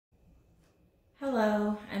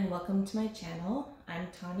Hello and welcome to my channel. I'm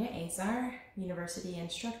Tanya Azar, university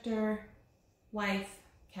instructor, wife,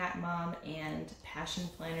 cat mom, and passion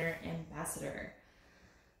planner ambassador.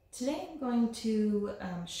 Today I'm going to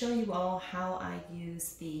show you all how I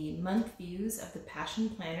use the month views of the Passion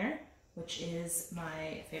Planner, which is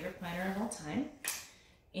my favorite planner of all time,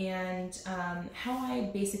 and how I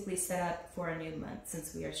basically set up for a new month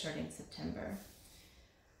since we are starting September.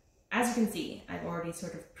 As you can see, I've already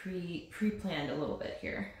sort of pre-planned a little bit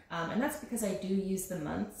here. And that's because I do use the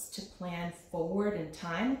months to plan forward in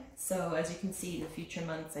time. So as you can see, the future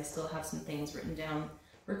months, I still have some things written down,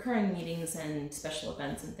 recurring meetings and special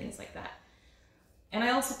events and things like that. And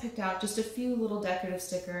I also picked out just a few little decorative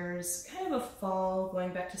stickers, kind of a fall,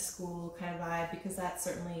 going back to school kind of vibe, because that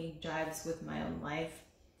certainly jives with my own life.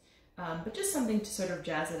 But just something to sort of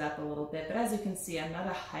jazz it up a little bit. But as you can see, I'm not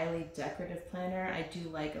a highly decorative planner. I do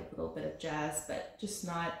like a little bit of jazz, but just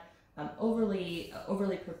not overly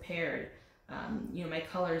prepared. You know, my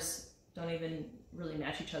colors don't even really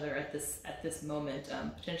match each other at this moment.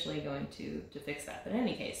 Potentially going to fix that. But in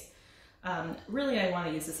any case, really I want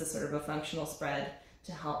to use this as sort of a functional spread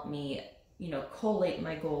to help me, you know, collate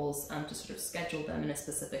my goals, to sort of schedule them in a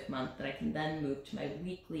specific month that I can then move to my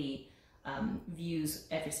weekly views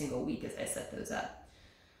every single week as I set those up.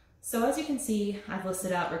 So as you can see, I've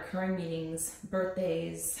listed out recurring meetings,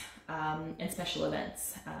 birthdays, and special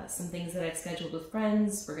events. Some things that I've scheduled with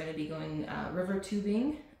friends. We're going to be going river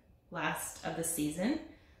tubing last of the season.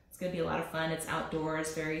 It's going to be a lot of fun. It's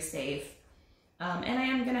outdoors, very safe. And I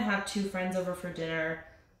am going to have 2 friends over for dinner,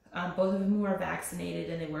 both of whom are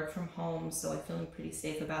vaccinated and they work from home, so I'm feeling pretty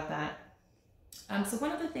safe about that. So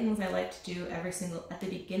one of the things I like to do at the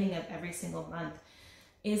beginning of every single month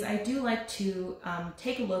is I do like to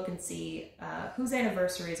take a look and see whose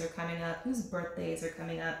anniversaries are coming up, whose birthdays are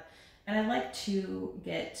coming up, and I like to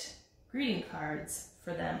get greeting cards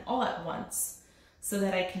for them all at once so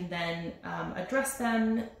that I can then address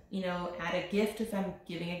them, you know, add a gift if I'm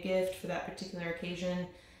giving a gift for that particular occasion,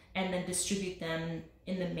 and then distribute them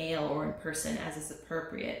in the mail or in person as is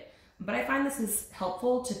appropriate. But I find this is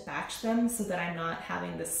helpful to batch them so that I'm not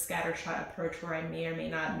having this scattershot approach where I may or may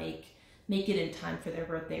not make it in time for their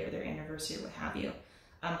birthday or their anniversary or what have you.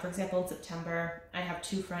 For example, in September, I have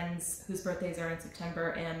 2 friends whose birthdays are in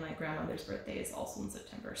September and my grandmother's birthday is also in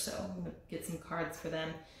September. So I'm gonna get some cards for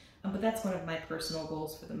them. But that's one of my personal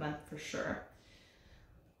goals for the month for sure.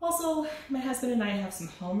 Also, my husband and I have some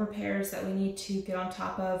home repairs that we need to get on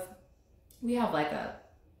top of. We have like a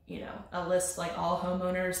list like all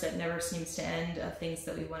homeowners that never seems to end of things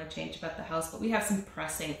that we want to change about the house, but we have some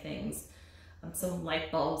pressing things, some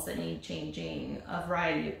light bulbs that need changing, a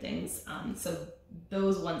variety of things. So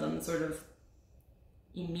those ones on the sort of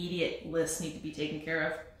immediate list need to be taken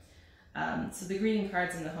care of. So the greeting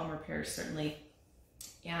cards and the home repairs certainly.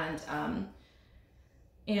 And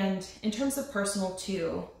in terms of personal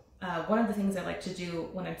too, one of the things I like to do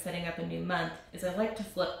when I'm setting up a new month is I like to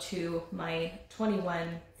flip to my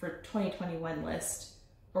 21 for 2021 list,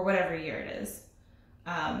 or whatever year it is.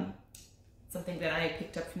 Something that I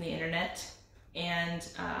picked up from the internet. And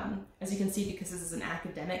as you can see, because this is an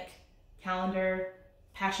academic calendar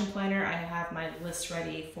passion planner, I have my list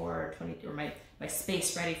ready for my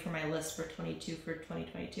space ready for my list for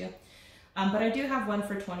 2022. But I do have one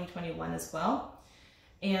for 2021 as well.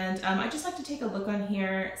 And I just like to take a look on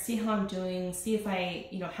here, see how I'm doing, see if I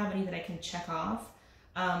have any that I can check off,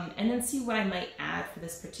 and then see what I might add for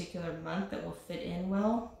this particular month that will fit in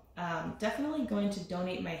well. Definitely going to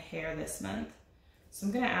donate my hair this month. So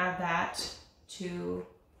I'm going to add that to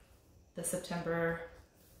the September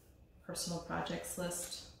personal projects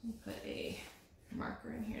list. Let me put a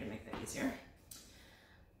marker in here to make that easier.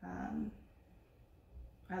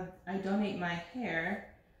 I donate my hair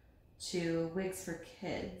to Wigs for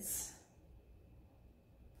Kids,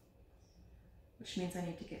 which means I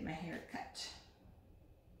need to get my hair cut.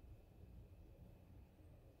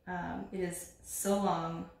 It is so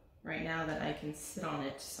long right now that I can sit on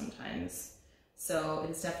it sometimes, so it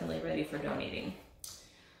is definitely ready for donating.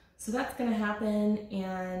 So that's going to happen,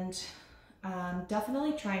 and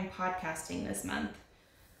definitely trying podcasting this month.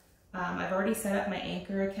 I've already set up my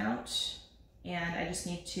Anchor account, and I just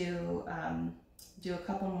need to do a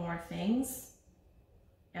couple more things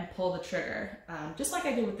and pull the trigger, just like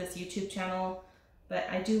I did with this YouTube channel. But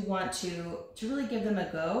I do want to really give them a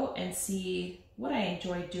go and see what I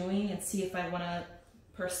enjoy doing and see if I want to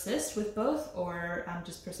persist with both or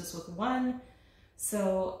just persist with one.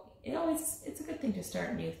 So it's a good thing to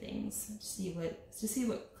start new things, to see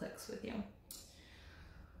what clicks with you.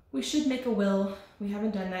 We should make a will. We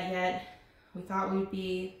haven't done that yet. We thought we'd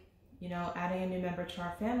be you know, adding a new member to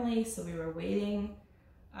our family, so we were waiting,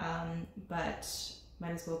 but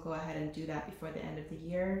might as well go ahead and do that before the end of the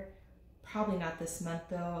year. Probably not this month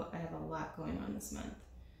though. I have a lot going on this month.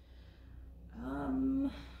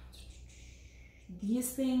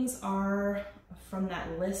 These things are from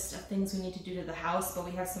that list of things we need to do to the house, but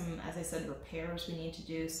we have some, as I said, repairs we need to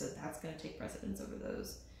do, so that's going to take precedence over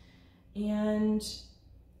those. And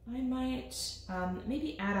I might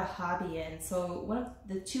maybe add a hobby in. So one of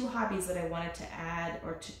the two hobbies that I wanted to add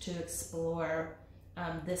or to explore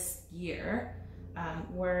this year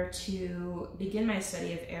were to begin my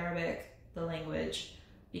study of Arabic, the language,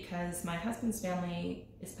 because my husband's family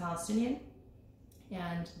is Palestinian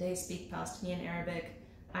and they speak Palestinian Arabic.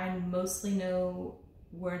 I mostly know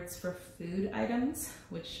words for food items,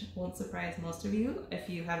 which won't surprise most of you if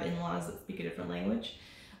you have in-laws that speak a different language.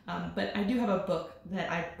 But I do have a book that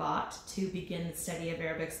I bought to begin the study of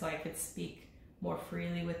Arabic so I could speak more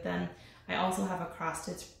freely with them. I also have a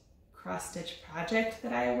cross-stitch project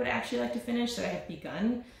that I would actually like to finish that I have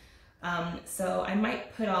begun. So I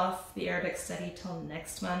might put off the Arabic study till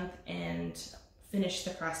next month and finish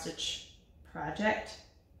the cross-stitch project.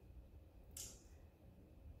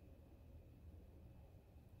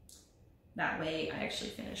 That way I actually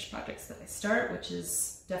finish projects that I start, which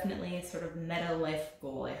is definitely a sort of meta life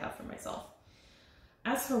goal I have for myself.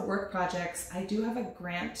 As for work projects, I do have a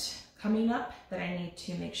grant coming up that I need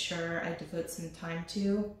to make sure I devote some time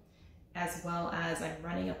to, as well as I'm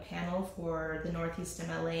running a panel for the Northeast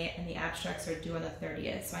MLA and the abstracts are due on the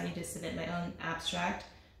 30th. So I need to submit my own abstract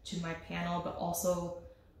to my panel, but also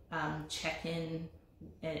check in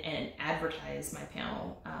and advertise my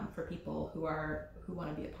panel for people who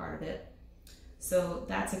want to be a part of it. So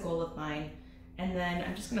that's a goal of mine. And then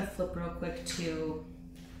I'm just gonna flip real quick to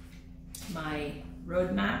my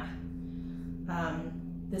roadmap.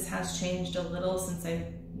 This has changed a little since I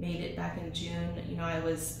made it back in June. You know, I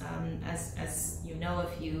was, as you know,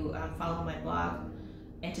 if you follow my blog,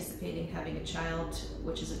 anticipating having a child,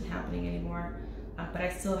 which isn't happening anymore. But I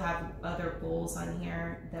still have other goals on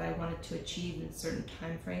here that I wanted to achieve in certain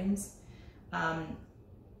time frames.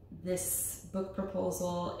 This book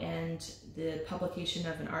proposal and the publication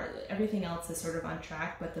of an art, everything else is sort of on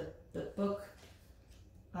track, but the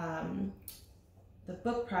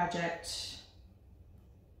book project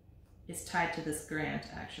is tied to this grant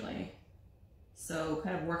actually. So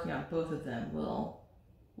kind of working on both of them will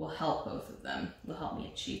help both of them, will help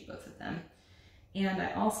me achieve both of them. And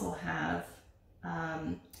I also have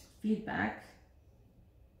feedback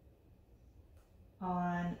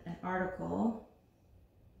on an article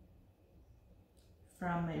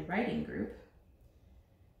from my writing group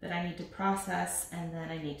that I need to process, and then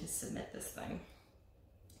I need to submit this thing.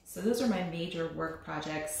 So those are my major work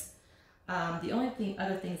projects. The only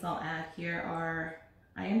other things I'll add here are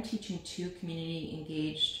I am teaching 2 community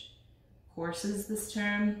engaged courses this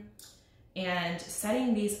term, and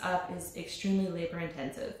setting these up is extremely labor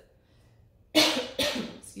intensive.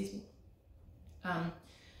 Excuse me.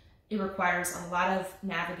 It requires a lot of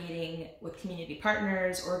navigating with community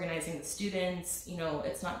partners, organizing the students. You know,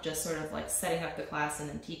 it's not just sort of like setting up the class and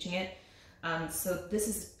then teaching it. So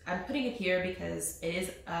I'm putting it here because it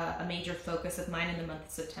is a major focus of mine in the month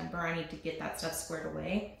of September. I need to get that stuff squared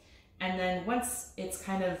away. And then once it's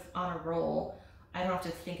kind of on a roll, I don't have to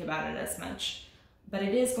think about it as much. But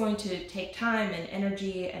it is going to take time and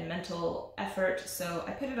energy and mental effort. So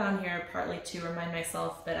I put it on here partly to remind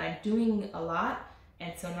myself that I'm doing a lot,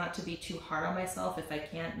 and so not to be too hard on myself if I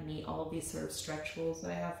can't meet all of these sort of stretch goals that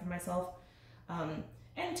I have for myself.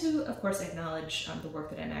 And to, of course, acknowledge the work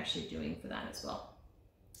that I'm actually doing for that as well.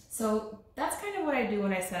 So that's kind of what I do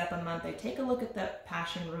when I set up a month. I take a look at the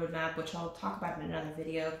passion roadmap, which I'll talk about in another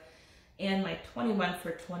video, and my 21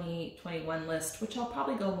 for 2021 list, which I'll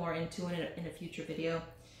probably go more into in a future video.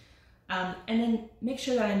 And then make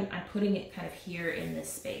sure that I'm putting it kind of here in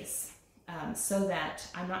this space so that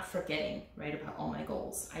I'm not forgetting, right, about all my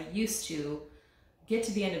goals. I used to get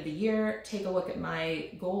to the end of the year, take a look at my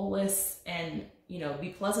goal lists and, you know, be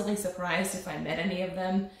pleasantly surprised if I met any of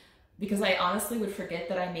them, because I honestly would forget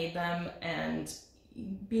that I made them, and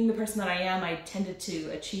being the person that I am, I tended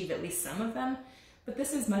to achieve at least some of them. But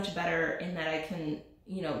this is much better in that I can,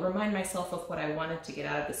 you know, remind myself of what I wanted to get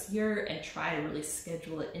out of this year and try to really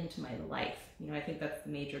schedule it into my life. You know, I think that's the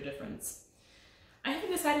major difference. I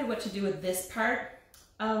haven't decided what to do with this part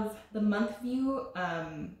of the month view.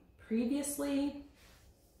 Previously,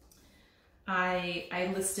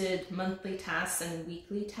 I listed monthly tasks and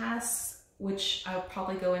weekly tasks, which I'll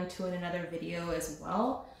probably go into in another video as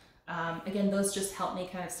well. Again, those just help me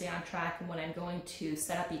kind of stay on track, and when I'm going to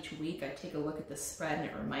set up each week, I take a look at the spread and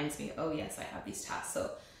it reminds me, oh yes, I have these tasks.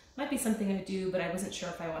 So might be something I do, but I wasn't sure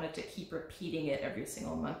if I wanted to keep repeating it every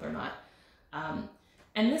single month or not.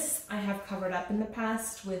 And this I have covered up in the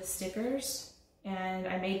past with stickers, and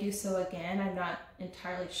I may do so again. I'm not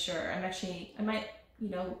entirely sure. I might,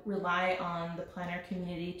 rely on the planner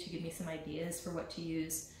community to give me some ideas for what to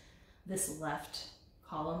use this left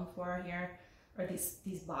column for here, or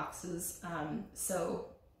these boxes. So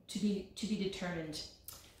to be determined.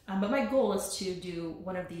 But my goal is to do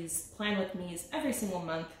one of these plan with me's every single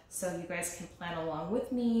month, so you guys can plan along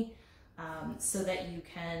with me, so that you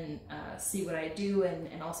can see what I do,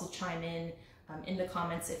 and also chime in the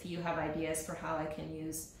comments if you have ideas for how I can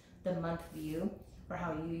use the month view, or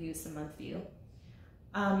how you use the month view.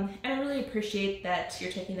 And I really appreciate that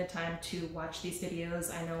you're taking the time to watch these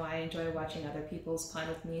videos. I know I enjoy watching other people's plan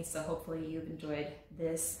with me, so hopefully you've enjoyed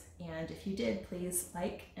this. And if you did, please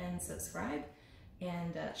like and subscribe,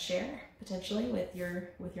 and share potentially with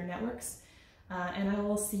your networks. And I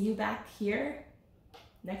will see you back here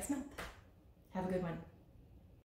next month. Have a good one.